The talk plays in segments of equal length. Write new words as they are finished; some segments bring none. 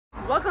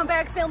Welcome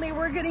back, family.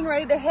 We're getting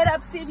ready to hit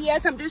up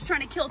CVS. I'm just trying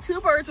to kill two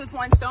birds with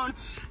one stone,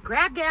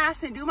 grab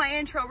gas and do my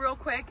intro real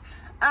quick.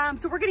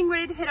 So we're getting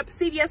ready to hit up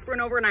CVS for an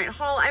overnight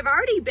haul. I've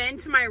already been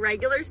to my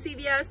regular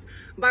CVS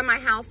by my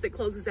house that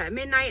closes at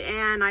midnight,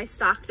 and I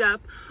stocked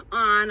up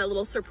on a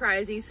little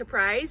surprisey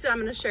surprise that I'm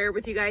going to share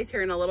with you guys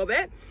here in a little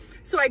bit.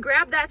 So I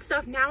grabbed that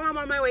stuff. Now I'm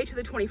on my way to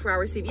the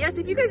 24-hour CVS.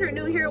 If you guys are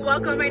new here,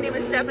 welcome. My name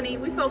is Stephanie.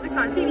 We focus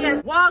on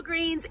CVS,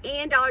 Walgreens,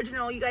 and Dollar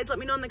General. You guys let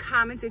me know in the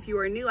comments if you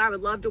are new. I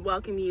would love to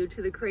welcome you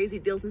to the Crazy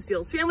Deals and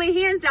Steals family.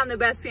 Hands down the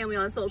best family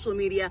on social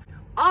media.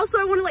 Also,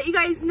 I want to let you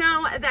guys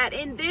know that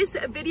in this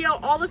video,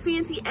 all the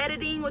fancy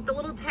editing with the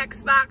little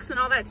text box and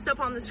all that stuff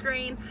on the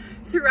screen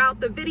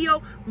throughout the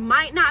video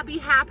might not be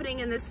happening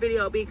in this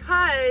video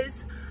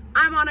because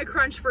I'm on a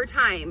crunch for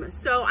time.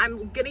 So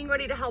I'm getting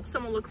ready to help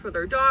someone look for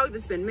their dog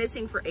that's been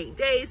missing for 8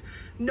 days.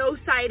 No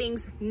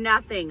sightings,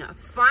 nothing.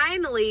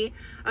 Finally,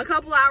 a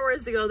couple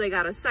hours ago, they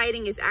got a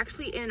sighting. It's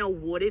actually in a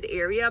wooded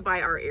area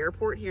by our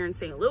airport here in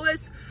St.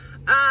 Louis.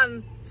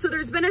 So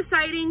there's been a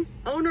sighting.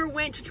 Owner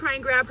went to try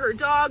and grab her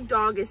dog.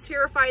 Dog is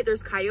terrified.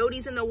 There's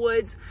coyotes in the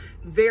woods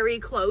very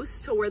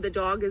close to where the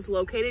dog is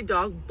located.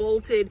 Dog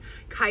bolted,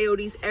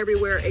 coyotes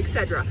everywhere,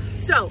 etc.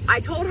 So I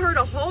told her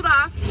to hold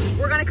off.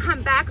 We're gonna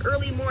come back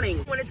early morning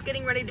when it's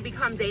getting ready to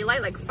become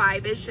daylight, like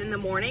 5-ish in the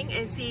morning,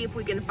 and see if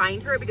we can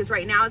find her, because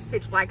right now it's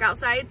pitch black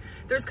outside.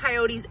 There's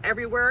coyotes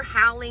everywhere,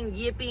 howling,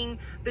 yipping.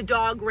 The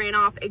dog ran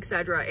off,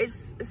 etc.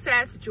 It's a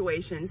sad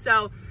situation.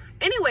 So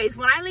anyways,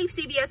 when I leave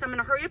CVS, I'm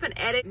gonna hurry up and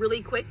edit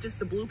really quick, just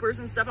the bloopers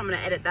and stuff. I'm gonna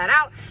edit that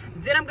out.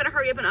 Then I'm gonna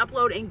hurry up and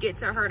upload and get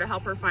to her to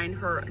help her find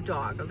her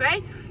dog,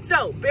 okay?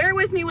 So bear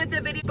with me with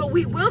the video, but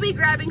we will be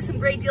grabbing some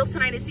great deals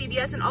tonight at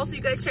CVS. And also,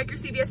 you guys check your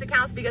CVS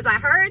accounts, because I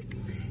heard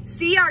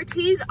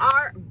CRTs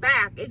are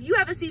back. If you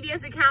have a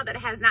CVS account that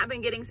has not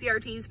been getting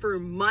CRTs for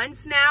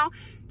months now,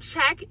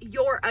 check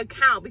your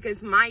account,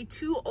 because my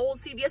 2 old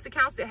CVS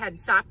accounts that had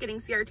stopped getting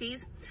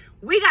CRTs,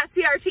 we got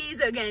CRTs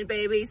again,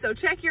 baby. So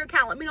check your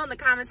account. Let me know in the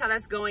comments how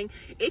that's going,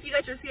 if you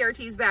got your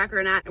CRTs back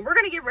or not. And we're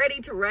gonna get ready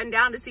to run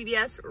down to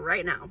CVS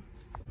right now.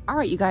 All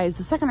right, you guys,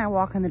 the second I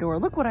walk in the door,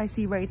 look what I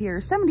see right here.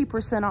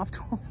 70% off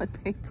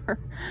toilet paper.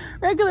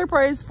 Regular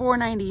price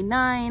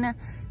 $4.99.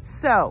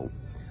 So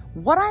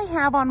what I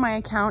have on my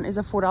account is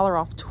a $4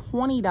 off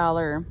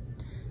 $20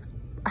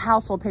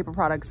 household paper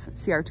products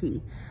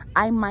CRT.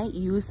 I might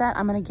use that.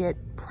 I'm going to get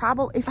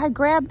probably, if I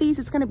grab these,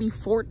 it's going to be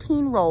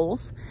 14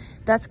 rolls.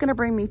 That's going to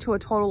bring me to a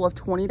total of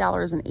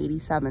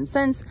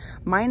 $20.87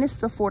 minus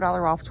the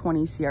 $4 off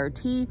 20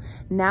 CRT.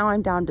 Now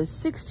I'm down to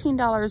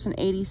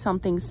 $16.80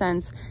 something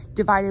cents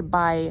divided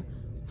by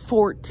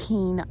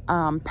 14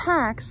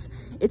 packs.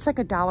 It's like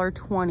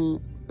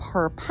 $1.20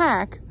 per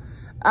pack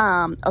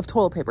of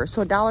toilet paper.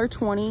 So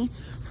 $1.20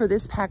 for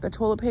this pack of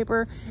toilet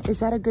paper. Is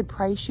that a good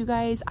price, you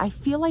guys? I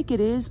feel like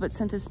it is, but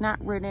since it's not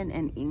written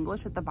in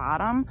English at the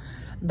bottom,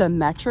 the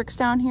metrics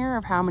down here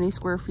of how many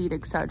square feet,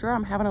 etc.,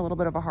 I'm having a little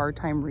bit of a hard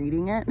time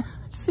reading it.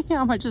 See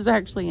how much is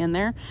actually in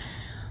there.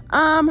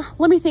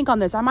 Let me think on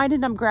this. I might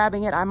end up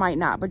grabbing it, I might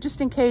not, but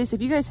just in case,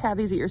 if you guys have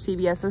these at your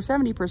CVS, they're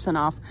 70%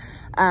 off.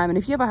 And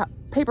if you have a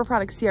paper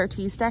product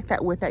CRT, stack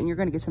that with that, and you're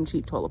going to get some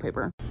cheap toilet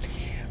paper.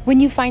 When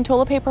you find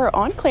toilet paper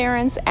on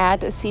clearance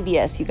at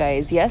CVS, you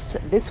guys, yes,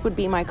 this would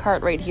be my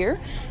cart right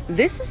here.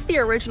 This is the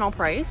original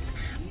price,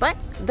 but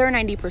they're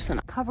 90%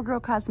 off.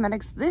 CoverGirl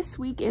Cosmetics this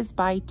week is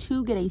buy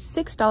 2, get a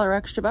 $6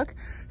 extra buck.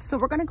 So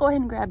we're gonna go ahead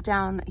and grab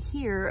down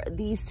here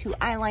these 2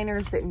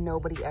 eyeliners that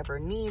nobody ever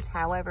needs.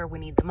 However, we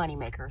need the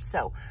moneymaker.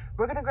 So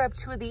we're gonna grab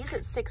 2 of these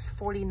at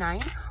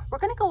 $6.49. We're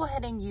gonna go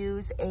ahead and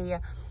use a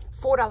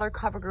 $4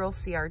 CoverGirl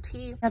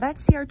CRT. Now that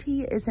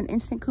CRT is an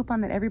instant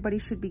coupon that everybody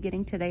should be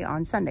getting today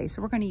on Sunday.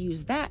 So we're going to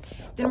use that.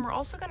 Then we're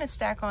also going to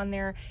stack on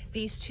there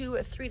these 2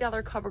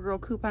 $3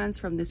 CoverGirl coupons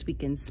from this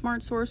weekend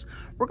Smart Source.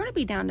 We're going to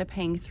be down to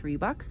paying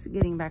 $3,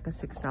 getting back a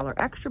 $6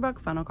 extra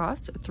buck, final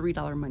cost, $3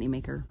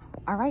 moneymaker.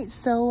 All right,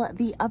 so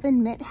the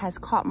oven mitt has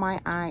caught my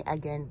eye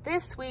again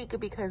this week,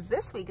 because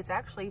this week it's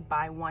actually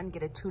buy 1,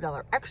 get a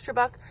 $2 extra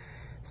buck.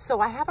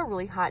 So I have a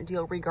really hot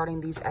deal regarding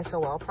these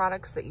SOL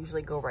products that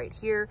usually go right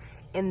here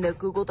in the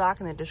Google Doc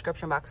in the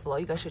description box below.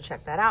 You guys should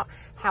check that out.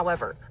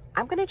 However,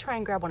 I'm going to try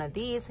and grab one of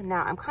these.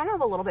 Now, I'm kind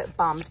of a little bit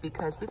bummed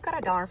because we've got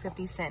a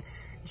 $1.50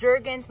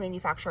 Jergens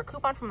manufacturer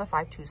coupon from the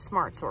 5-2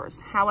 Smart Source.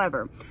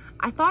 However,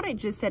 I thought it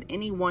just said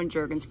any one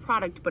Jergens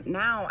product, but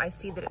now I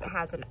see that it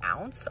has an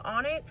ounce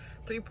on it,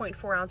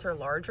 3.4 ounce or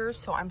larger.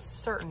 So I'm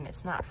certain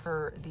it's not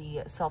for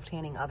the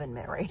self-tanning oven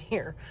mitt right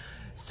here.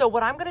 So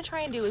what I'm going to try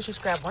and do is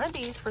just grab one of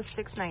these for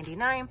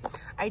 $6.99.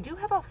 I do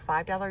have a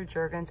 $5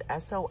 Jergens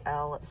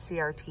SOL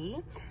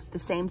CRT, the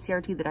same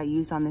CRT that I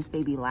used on this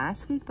baby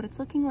last week, but it's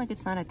looking like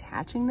it's not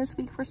attaching this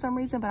week for some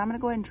reason, but I'm going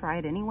to go ahead and try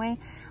it anyway.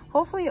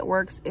 Hopefully it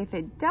works. If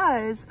it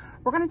does,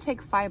 we're going to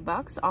take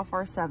 $5 off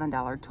our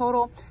 $7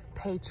 total,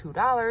 pay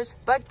 $2,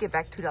 but get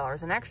back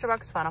 $2 in extra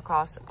bucks, final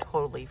cost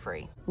totally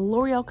free.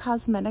 L'Oreal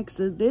Cosmetics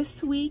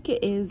this week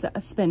is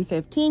a spend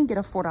 15, get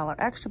a $4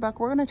 extra buck.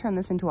 We're going to turn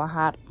this into a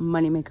hot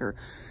moneymaker.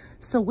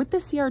 So with the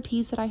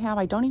CRTs that I have,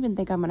 I don't even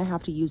think I'm going to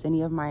have to use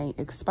any of my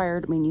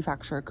expired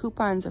manufacturer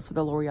coupons for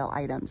the L'Oreal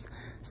items.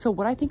 So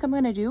what I think I'm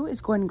going to do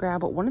is go ahead and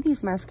grab one of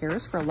these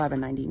mascaras for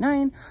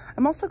 $11.99.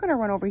 I'm also going to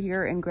run over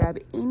here and grab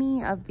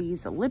any of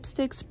these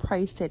lipsticks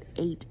priced at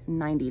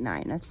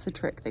 $8.99. That's the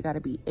trick. They got to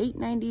be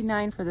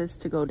 $8.99 for this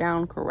to go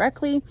down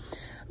correctly.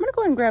 I'm going to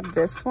go ahead and grab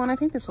this one. I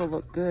think this will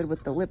look good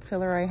with the lip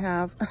filler I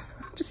have.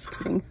 Just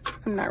kidding.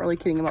 I'm not really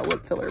kidding about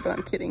lip filler, but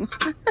I'm kidding.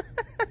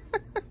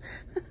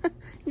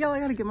 Y'all,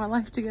 I gotta get my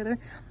life together.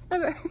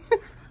 Okay.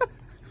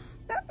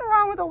 Nothing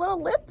wrong with a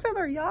little lip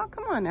filler, y'all.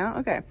 Come on now.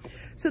 Okay.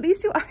 So these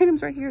two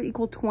items right here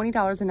equal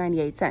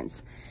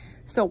 $20.98.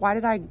 So why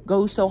did I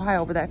go so high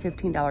over that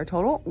 $15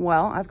 total?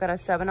 Well, I've got a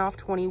 7 off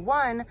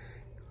 21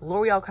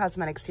 L'Oreal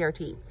Cosmetics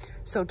CRT.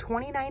 So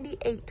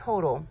 $20.98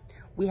 total.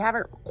 We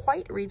haven't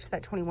quite reached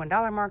that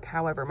 $21 mark.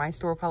 However, my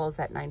store follows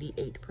that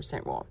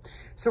 98% rule.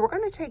 So we're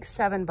going to take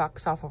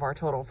 $7 off of our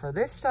total for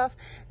this stuff.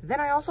 Then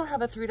I also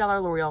have a $3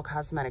 L'Oreal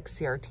Cosmetics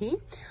CRT.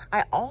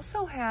 I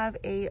also have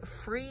a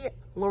free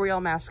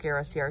L'Oreal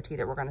mascara CRT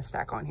that we're going to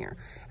stack on here.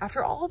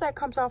 After all of that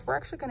comes off, we're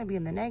actually going to be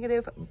in the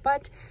negative,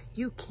 but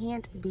you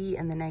can't be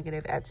in the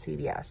negative at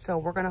CVS. So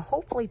we're going to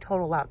hopefully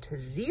total out to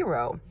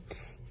zero,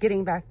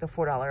 getting back the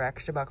 $4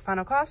 extra buck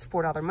final cost,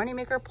 $4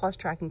 moneymaker, plus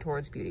tracking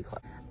towards Beauty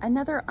Club.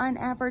 Another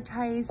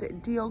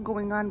unadvertised deal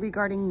going on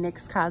regarding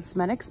NYX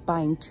Cosmetics,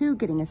 buying 2,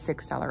 getting a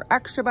 $6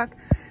 extra buck.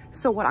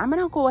 So what I'm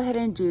gonna go ahead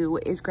and do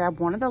is grab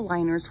one of the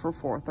liners for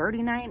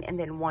 $4.39 and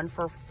then one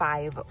for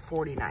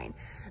 $5.49.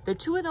 The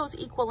two of those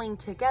equaling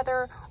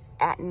together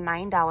at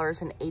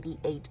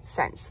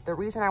 $9.88. The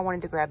reason I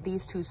wanted to grab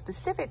these two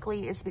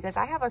specifically is because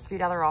I have a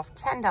 $3 off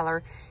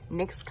 $10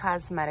 NYX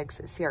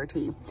Cosmetics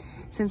CRT.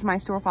 Since my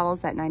store follows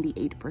that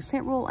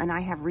 98% rule and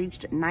I have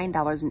reached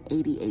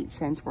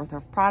 $9.88 worth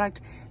of product,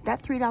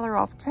 that $3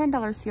 off $10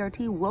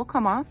 CRT will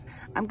come off.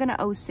 I'm gonna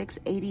owe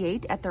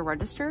 $6.88 at the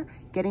register,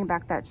 getting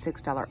back that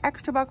 $6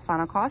 extra buck,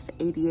 final cost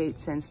 88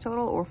 cents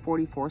total, or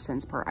 44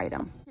 cents per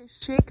item.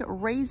 Chic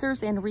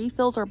razors and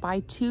refills are buy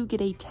 2, get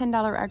a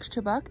 $10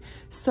 extra buck.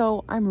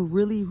 So I'm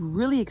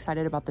really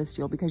excited about this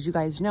deal because you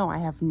guys know I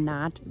have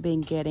not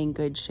been getting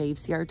good shave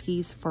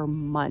CRTs for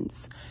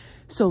months.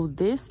 So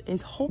this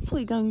is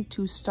hopefully going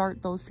to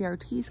start those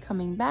CRTs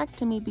coming back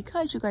to me,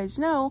 because you guys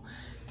know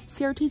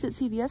CRTs at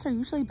CVS are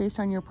usually based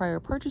on your prior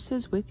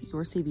purchases with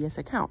your CVS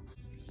account.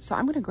 So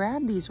I'm going to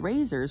grab these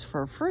razors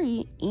for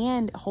free,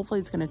 and hopefully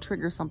it's going to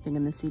trigger something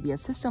in the CVS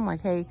system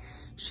like, hey,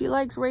 she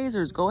likes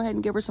razors, go ahead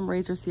and give her some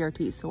razor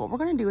CRTs. So what we're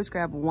going to do is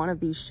grab one of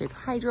these Chic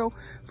Hydro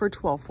for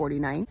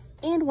 $12.49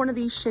 and one of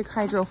these Chic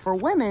Hydro for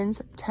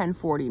women's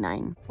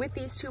 $10.49. With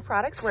these two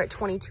products, we're at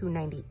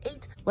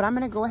 $22.98. What I'm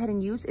going to go ahead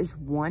and use is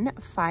one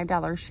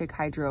 $5 Chic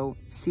Hydro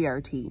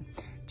CRT.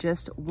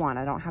 Just one.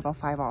 I don't have a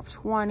 5 off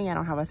 20. I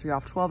don't have a 3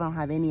 off 12. I don't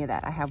have any of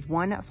that. I have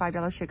one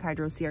 $5 Chic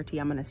Hydro CRT.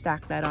 I'm going to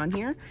stack that on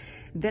here.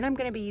 Then I'm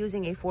going to be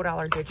using a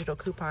 $4 digital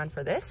coupon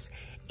for this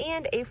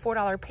and a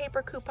 $4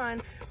 paper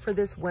coupon for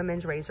this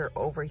women's razor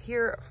over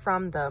here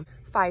from the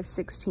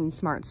 516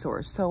 Smart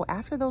Source. So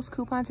after those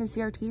coupons and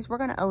CRTs, we're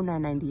going to owe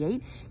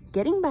 $9.98,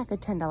 getting back a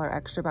 $10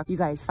 extra buck. You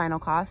guys, final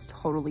cost,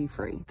 totally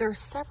free. There's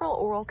several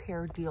oral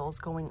care deals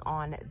going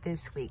on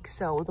this week.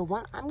 So the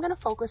one I'm going to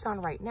focus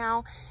on right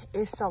now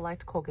is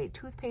Select Colgate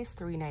toothpaste,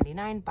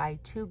 $3.99, buy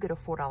 2, get a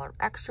 $4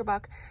 extra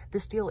buck.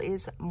 This deal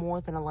is more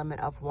than a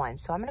limit of 1.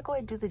 So I'm going to go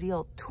ahead and do the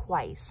deal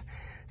twice.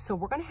 So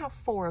we're going to have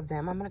 4 of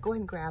them. I'm going to go ahead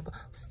and grab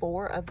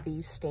 4 of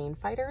these stain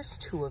fighters,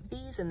 2 of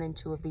these, and then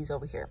 2 of these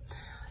over here.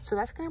 So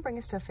that's going to bring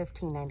us to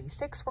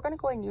 $15.96. We're going to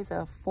go ahead and use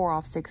a 4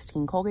 off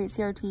 16 Colgate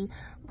CRT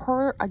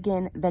per,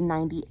 again, the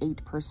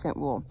 98%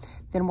 rule.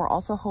 Then we're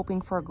also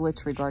hoping for a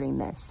glitch regarding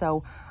this.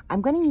 So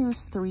I'm going to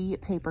use 3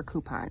 paper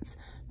coupons.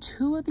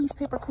 2 of these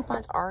paper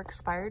coupons are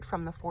expired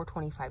from the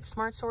 425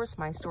 Smart Source.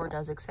 My store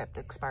does accept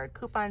expired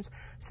coupons,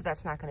 so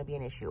that's not going to be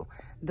an issue.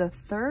 The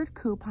 3rd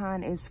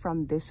coupon is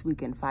from this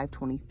weekend,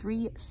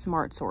 523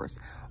 Smart Source.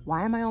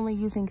 Why am I only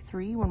using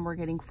 3 when we're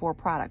getting 4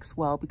 products?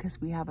 Well,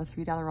 because we have a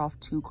 $3 off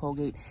 2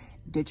 Colgate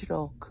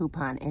digital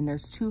coupon, and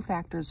there's 2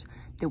 factors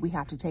that we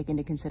have to take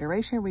into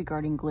consideration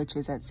regarding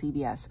glitches at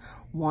CVS.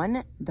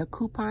 1, the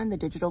coupon, the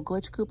digital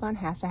glitch coupon,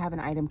 has to have an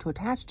item to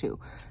attach to.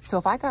 So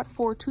if I got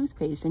 4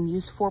 toothpaste and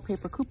used 4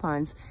 paper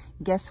coupons,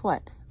 guess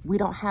what? We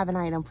don't have an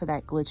item for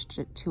that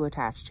glitch to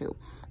attach to.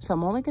 So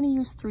I'm only going to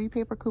use 3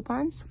 paper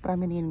coupons, but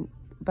I'm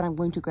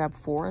going to grab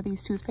 4 of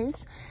these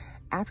toothpaste.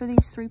 After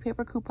these 3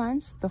 paper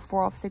coupons, the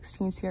 4 off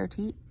 16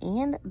 CRT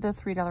and the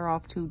 $3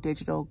 off 2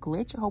 digital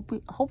glitch,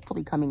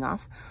 hopefully coming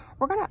off,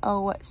 we're going to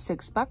owe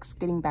 $6,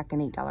 getting back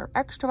an $8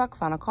 extra buck,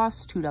 final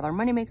cost, $2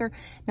 moneymaker.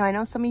 Now, I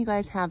know some of you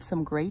guys have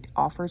some great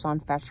offers on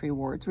Fetch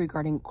Rewards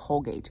regarding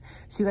Colgate.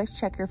 So you guys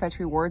check your Fetch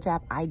Rewards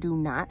app. I do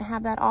not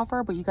have that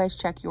offer, but you guys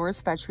check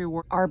yours. Fetch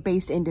Rewards are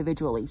based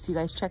individually. So you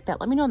guys check that.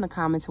 Let me know in the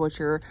comments what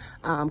your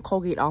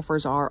Colgate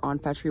offers are on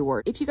Fetch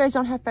Rewards. If you guys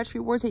don't have Fetch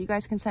Rewards that you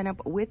guys can sign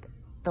up with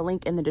the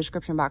link in the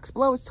description box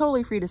below. It's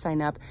totally free to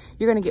sign up.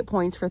 You're going to get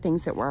points for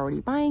things that we're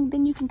already buying.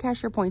 Then you can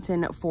cash your points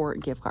in for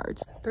gift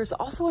cards. There's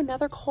also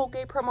another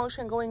Colgate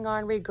promotion going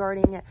on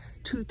regarding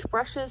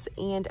toothbrushes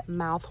and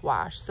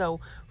mouthwash. So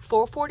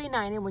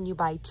 $4.49, and when you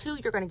buy 2,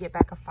 you're going to get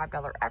back a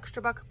 $5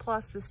 extra buck,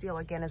 plus this deal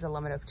again is a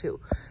limit of 2.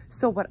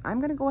 So what I'm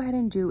going to go ahead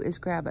and do is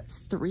grab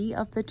 3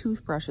 of the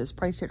toothbrushes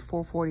priced at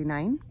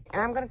 $4.49.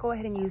 And I'm going to go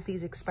ahead and use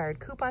these expired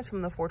coupons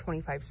from the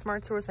 425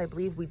 Smart Source. I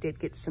believe we did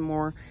get some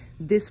more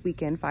this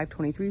weekend,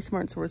 523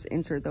 Smart Source.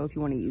 Insert though if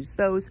you want to use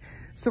those.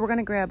 So we're going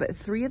to grab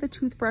 3 of the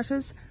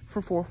toothbrushes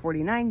for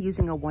 $4.49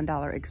 using a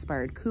 $1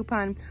 expired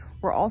coupon.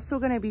 We're also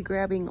going to be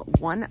grabbing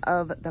 1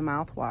 of the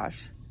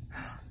mouthwash.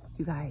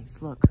 You guys,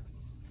 look.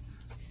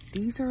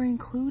 These are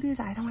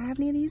included. I don't have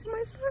any of these in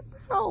my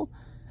stockpile.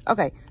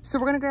 Okay, so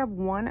we're gonna grab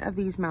 1 of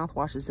these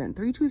mouthwashes then,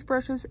 3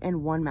 toothbrushes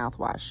and 1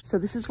 mouthwash. So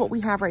this is what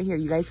we have right here.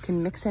 You guys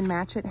can mix and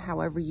match it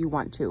however you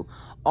want to.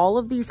 All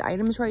of these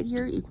items right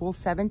here equal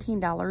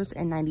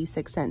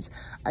 $17.96.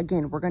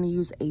 Again, we're gonna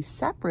use a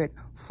separate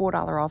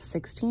 $4 off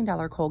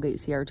 $16 Colgate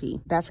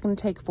CRT. That's gonna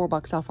take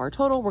 $4 off our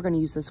total. We're gonna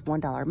use this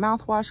 $1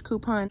 mouthwash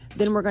coupon.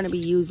 Then we're gonna be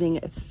using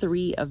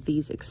 3 of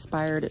these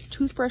expired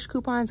toothbrush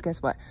coupons.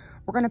 Guess what?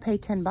 We're gonna pay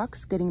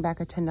 $10, getting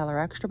back a $10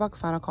 extra buck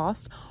final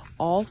cost.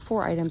 All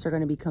 4 items are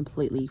going to be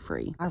completely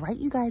free. All right,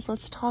 you guys,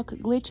 let's talk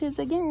glitches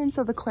again.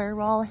 So the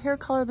Clairol hair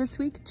color this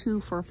week, 2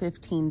 for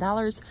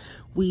 $15.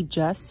 We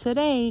just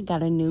today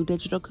got a new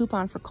digital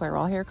coupon for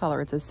Clairol hair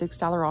color. It's a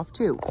 $6 off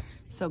too.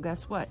 So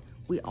guess what?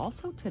 We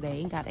also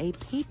today got a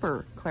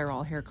paper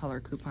Clairol hair color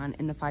coupon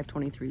in the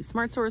 523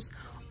 Smart Source,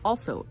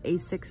 also a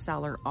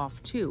 $6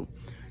 off too.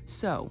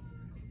 So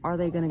are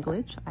they going to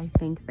glitch? I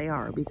think they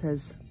are,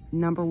 because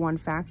number 1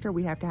 factor,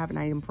 we have to have an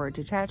item for it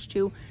to attach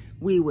to.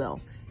 We will.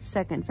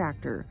 Second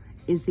factor,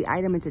 is the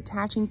item it's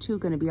attaching to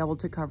going to be able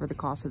to cover the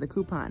cost of the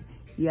coupon?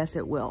 Yes,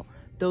 it will.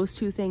 Those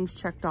 2 things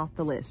checked off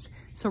the list.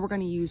 So we're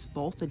going to use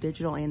both the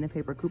digital and the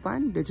paper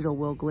coupon. Digital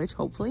will glitch,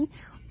 hopefully.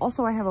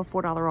 Also, I have a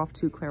 $4 off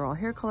 2 Clairol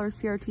hair color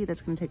CRT.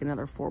 That's going to take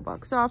another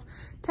 $4 off.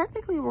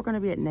 Technically, we're going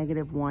to be at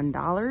negative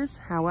 $1.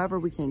 However,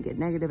 we can't get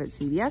negative at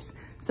CVS.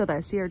 So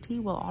that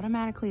CRT will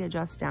automatically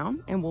adjust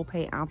down and we'll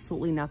pay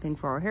absolutely nothing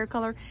for our hair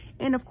color.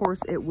 And of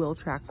course, it will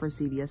track for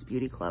CVS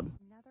Beauty Club.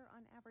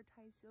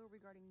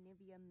 Regarding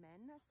Nivea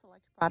Men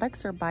select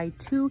products, or buy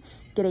 2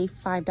 get a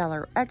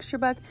 $5 extra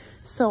buck.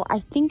 So I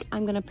think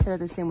I'm going to pair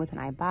this in with an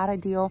Ibotta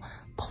deal,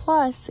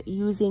 plus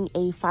using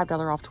a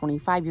 $5 off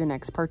 25 your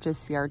next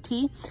purchase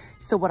CRT.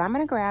 So what I'm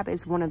going to grab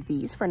is one of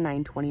these for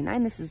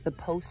 $9.29. This is the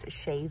Post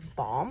Shave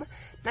Balm,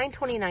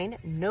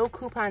 $9.29. No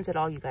coupons at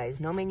all, you guys.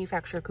 No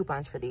manufacturer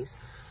coupons for these.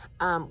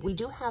 We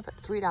do have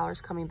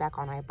 $3 coming back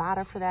on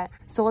Ibotta for that.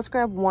 So let's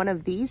grab one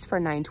of these for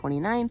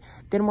 $9.29.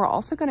 Then we're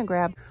also going to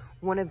grab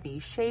one of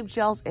these shave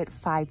gels at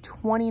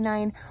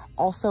 $5.29,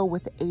 also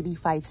with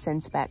 85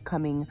 cents back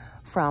coming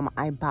from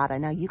Ibotta.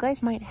 Now, you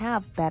guys might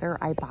have better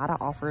Ibotta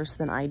offers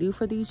than I do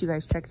for these. You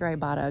guys check your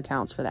Ibotta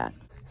accounts for that.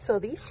 So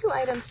these 2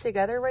 items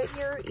together right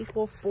here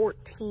equal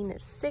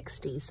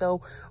 $14.60.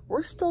 So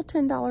we're still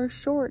 $10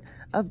 short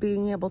of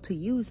being able to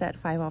use that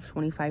 5 off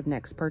 25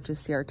 next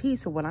purchase CRT.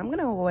 So what I'm going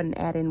to go ahead and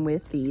add in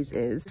with these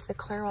is the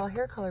Clairol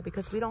hair color,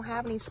 because we don't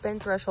have any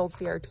spend threshold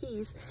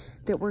CRTs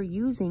that we're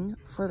using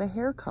for the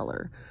hair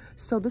color.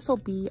 So this will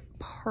be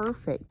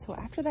perfect. So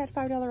after that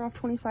 $5 off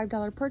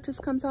 $25 purchase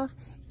comes off,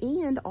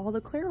 and all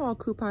the Clairol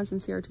coupons and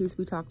CRTs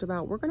we talked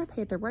about, we're going to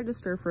pay at the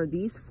register for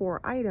these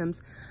 4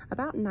 items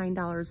about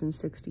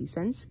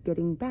 $9.60,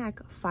 getting back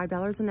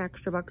 $5 in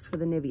extra bucks for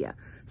the Nivea.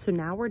 So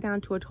now we're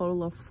down to a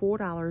total of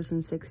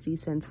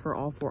 $4.60 for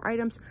all 4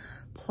 items.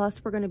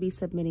 Plus, we're going to be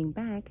submitting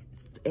back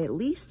at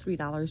least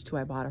 $3 to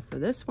Ibotta for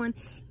this one,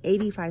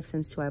 85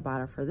 cents to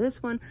Ibotta for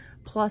this one,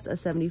 plus a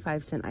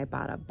 75-cent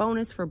Ibotta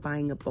bonus for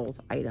buying both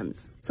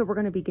items. So we're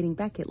going to be getting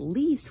back at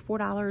least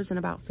 $4 and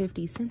about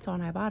 50 cents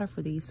on Ibotta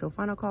for these. So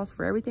final cost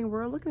for everything,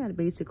 we're looking at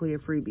basically a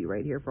freebie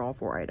right here for all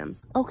 4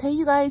 items. Okay,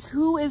 you guys,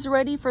 who is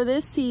ready for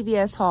this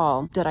CVS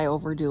haul? Did I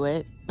overdo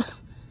it?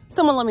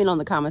 Someone let me know in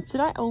the comments.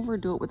 Did I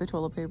overdo it with the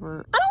toilet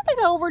paper? I don't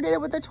think I overdid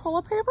it with the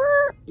toilet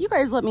paper. You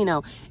guys let me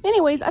know.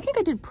 Anyways, I think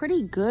I did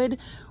pretty good.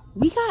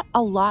 We got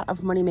a lot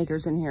of money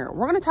makers in here.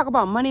 We're going to talk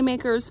about money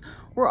makers.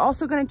 We're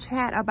also going to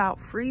chat about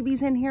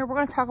freebies in here. We're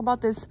going to talk about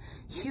this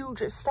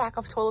huge stack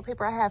of toilet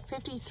paper. I have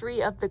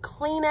 53 of the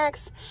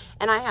Kleenex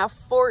and I have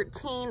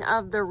 14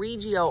 of the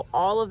Regio.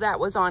 All of that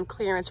was on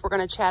clearance. We're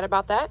going to chat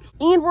about that.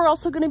 And we're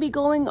also going to be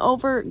going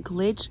over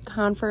glitch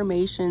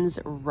confirmations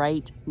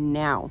right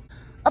now.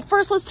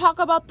 First, let's talk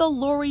about the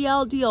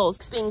L'Oreal deals.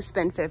 It's being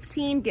spend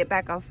 $15, get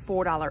back a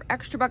 $4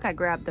 extra buck. I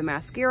grabbed the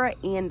mascara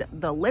and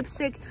the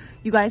lipstick.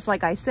 You guys,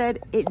 like I said,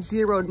 it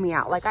zeroed me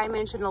out. Like I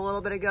mentioned a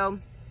little bit ago,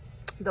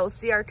 those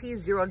CRTs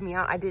zeroed me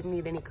out. I didn't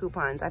need any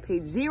coupons. I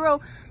paid $0,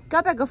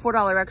 got back a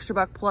 $4 extra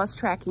buck plus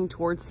tracking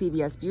towards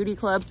CVS Beauty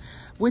Club.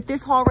 With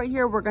this haul right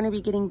here, we're going to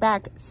be getting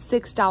back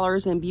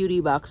 $6 in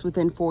beauty bucks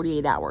within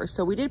 48 hours.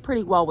 So we did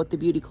pretty well with the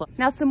Beauty Club.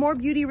 Now, some more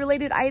beauty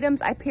related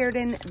items. I paired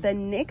in the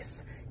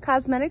NYX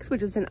Cosmetics,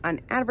 which is an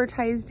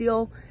unadvertised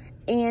deal,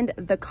 and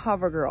the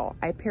CoverGirl.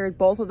 I paired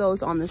both of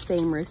those on the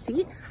same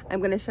receipt. I'm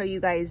going to show you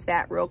guys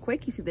that real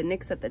quick. You see the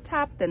NYX at the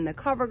top, then the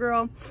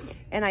CoverGirl,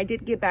 and I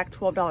did get back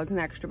 $12 in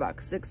extra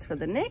bucks, 6 for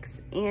the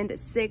NYX and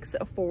 6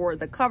 for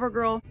the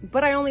CoverGirl,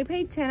 but I only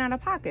paid 10 out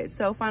of pocket.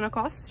 So final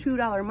cost, $2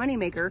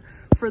 moneymaker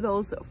for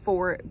those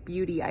 4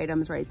 beauty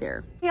items right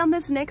there. Okay, on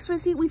this next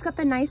receipt, we've got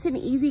the Nice and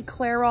Easy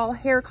Clairol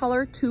hair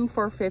color, 2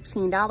 for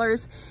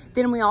 $15.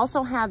 Then we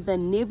also have the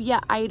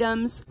Nivea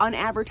items,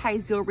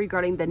 unadvertised deal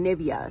regarding the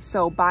Nivea.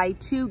 So buy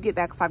 2, get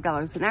back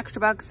 $5 in extra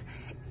bucks.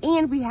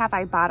 And we have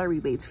Ibotta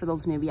rebates for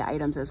those Nivea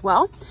items as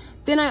well.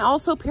 Then I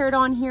also paired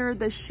on here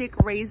the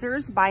Schick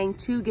razors, buying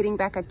 2, getting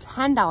back a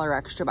 $10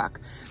 extra buck.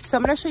 So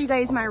I'm gonna show you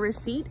guys my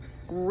receipt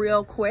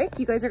real quick.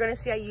 You guys are gonna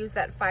see I use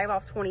that 5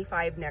 off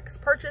 25 next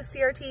purchase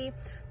CRT,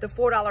 the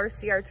 $4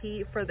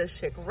 CRT for the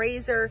Schick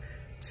razor,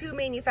 2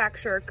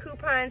 manufacturer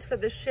coupons for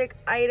the Schick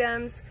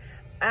items.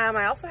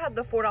 I also have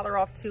the $4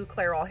 off 2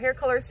 Clairol hair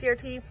color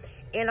CRT,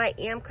 and I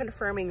am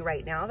confirming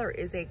right now there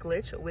is a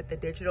glitch with the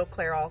digital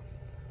Clairol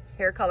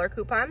hair color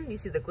coupon. You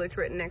see the glitch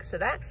written next to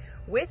that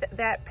with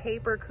that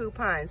paper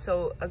coupon.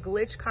 So a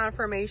glitch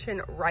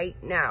confirmation right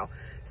now.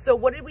 So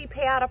what did we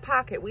pay out of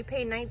pocket? We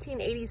paid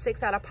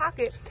 $19.86 out of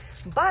pocket,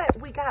 but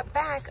we got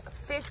back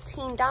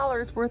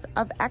 $15 worth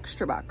of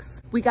extra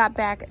bucks. We got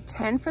back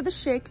 10 for the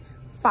Schick,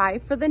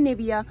 5 for the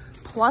Nivea,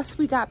 plus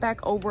we got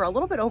back a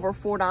little bit over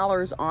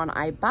 $4 on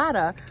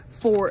Ibotta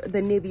for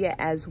the Nivea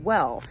as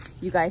well,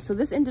 you guys. So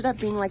this ended up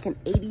being like an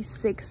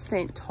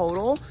 86-cent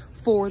total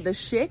for the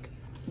Schick,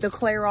 the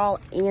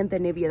Clairol, and the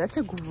Nivea. That's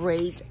a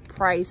great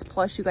price.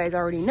 Plus you guys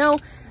already know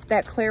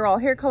that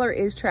Clairol hair color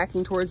is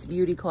tracking towards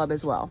Beauty Club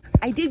as well.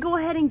 I did go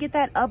ahead and get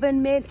that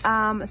oven mitt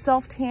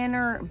self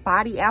tanner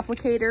body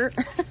applicator.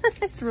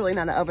 It's really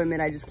not an oven mitt,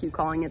 I just keep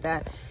calling it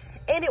that.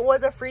 And it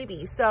was a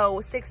freebie,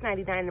 so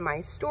 $6.99 in my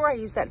store. I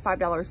used that $5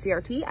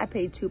 CRT. I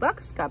paid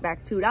 $2, got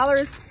back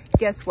 $2.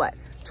 Guess what?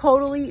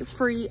 Totally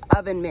free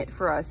oven mitt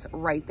for us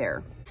right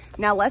there.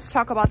 Now let's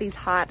talk about these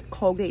hot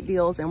Colgate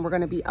deals, and we're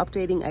going to be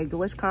updating a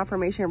glitch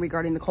confirmation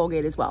regarding the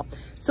Colgate as well.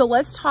 So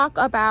let's talk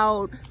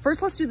about,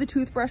 first let's do the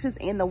toothbrushes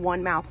and the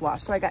 1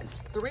 mouthwash. So I got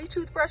 3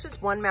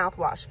 toothbrushes, 1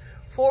 mouthwash,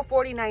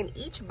 $4.49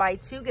 each. Buy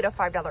 2, get a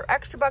 $5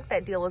 extra buck.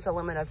 That deal is a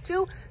limit of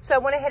 2. So I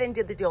went ahead and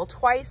did the deal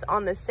twice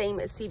on the same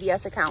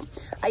CVS account.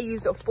 I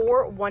used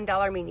 4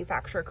 $1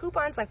 manufacturer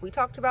coupons like we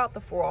talked about,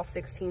 the 4 off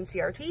 16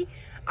 CRT.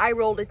 I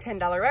rolled a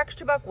 $10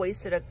 extra buck,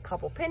 wasted a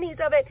couple pennies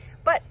of it,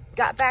 but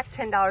got back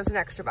 $10 in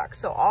extra bucks.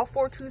 So all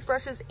 4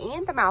 toothbrushes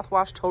and the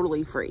mouthwash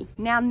totally free.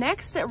 Now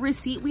next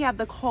receipt, we have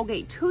the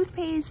Colgate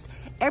toothpaste.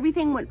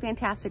 Everything went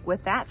fantastic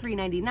with that,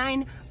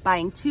 $3.99,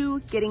 buying 2,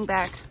 getting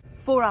back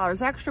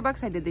 $4 extra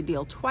bucks. I did the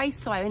deal twice,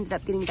 so I ended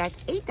up getting back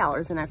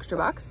 $8 in extra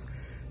bucks.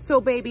 So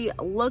baby,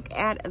 look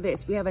at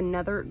this. We have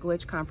another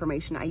glitch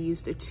confirmation. I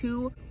used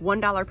 2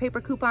 $1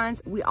 paper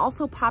coupons. We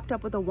also popped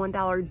up with a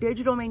 $1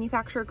 digital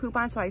manufacturer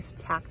coupon, so I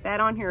tacked that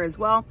on here as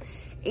well.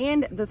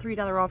 And the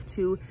 $3 off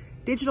 2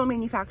 digital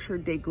manufacturer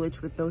did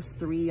glitch with those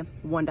 3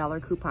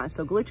 $1 coupons.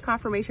 So glitch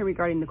confirmation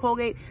regarding the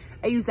Colgate.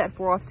 I used that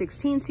 4 off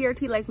 16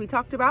 CRT like we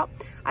talked about.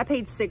 I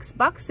paid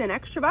 $6 in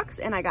extra bucks,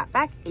 and I got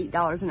back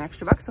 $8 in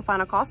extra bucks. So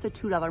final cost, a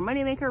 $2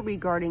 moneymaker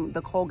regarding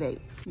the Colgate.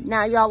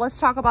 Now y'all, let's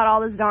talk about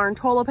all this darn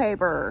toilet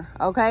paper.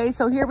 Okay,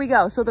 so here we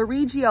go. So the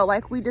Regio,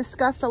 like we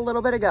discussed a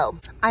little bit ago,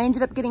 I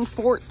ended up getting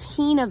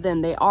 14 of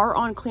them. They are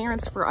on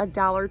clearance for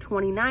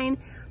 $1.29.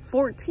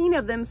 14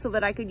 of them so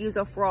that I could use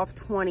a 4 off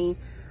 20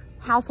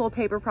 household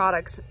paper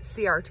products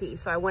CRT.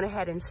 So I went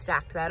ahead and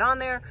stacked that on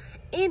there.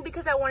 And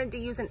because I wanted to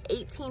use an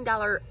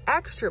 $18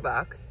 extra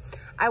buck,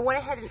 I went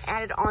ahead and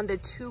added on the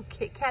 2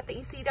 Kit Kat that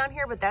you see down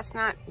here, but that's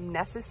not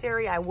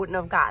necessary. I wouldn't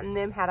have gotten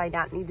them had I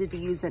not needed to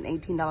use an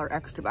 $18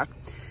 extra buck.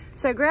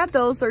 So I grabbed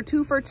those. They're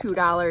 2 for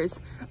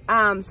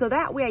 $2. So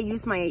that way I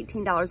used my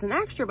 $18 in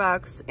extra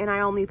bucks, and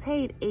I only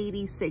paid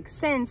 86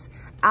 cents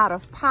out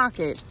of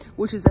pocket,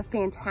 which is a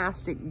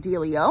fantastic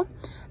dealio.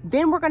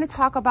 Then we're going to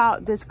talk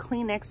about this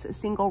Kleenex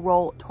single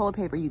roll toilet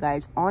paper, you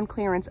guys, on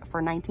clearance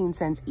for 19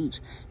 cents each.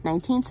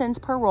 19 cents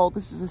per roll.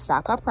 This is a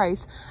stock up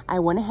price. I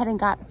went ahead and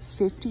got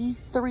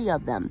 53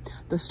 of them.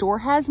 The store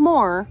has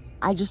more.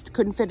 I just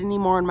couldn't fit any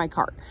more in my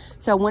cart.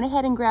 So I went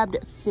ahead and grabbed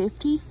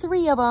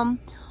 53 of them.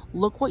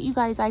 Look what you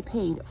guys I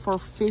paid for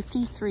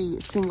 53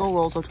 single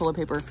rolls of toilet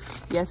paper.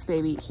 Yes,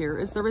 baby, here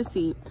is the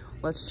receipt.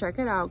 Let's check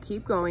it out.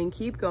 Keep going,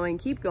 keep going,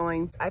 keep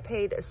going. I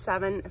paid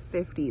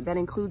 $7.50. That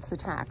includes the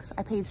tax.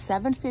 I paid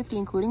 $7.50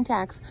 including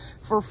tax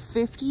for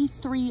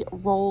 53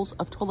 rolls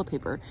of toilet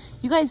paper.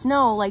 You guys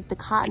know, like the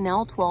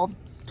Cottonelle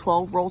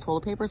 12 roll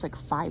toilet paper is like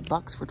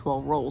 $5 for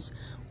 12 rolls.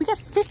 We got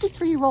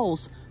 53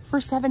 rolls for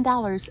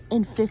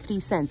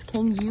 $7.50.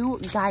 Can you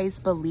guys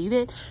believe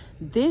it?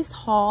 This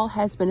haul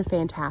has been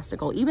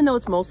fantastical. Even though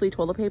it's mostly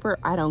toilet paper,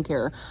 I don't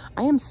care.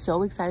 I am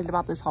so excited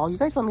about this haul. You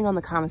guys let me know in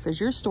the comments, does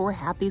your store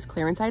have these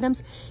clearance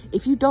items?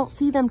 If you don't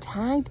see them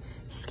tagged,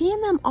 scan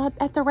them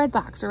at the red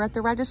box or at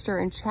the register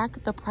and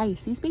check the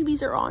price. These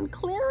babies are on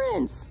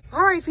clearance.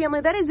 All right, family,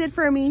 that is it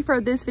for me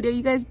for this video.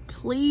 You guys,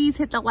 please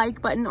hit the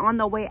like button on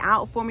the way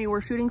out for me.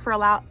 We're shooting for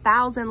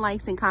 1,000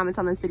 likes and comments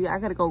on this video. I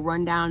gotta go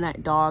run down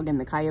that dog and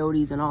the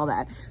coyotes and all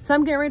that. So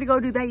I'm getting ready to go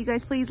do that. You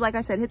guys, please, like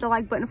I said, hit the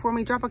like button for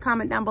me. Drop a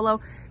comment down below.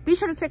 Be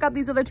sure to check out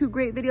these other 2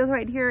 great videos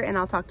right here, and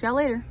I'll talk to y'all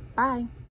later. Bye.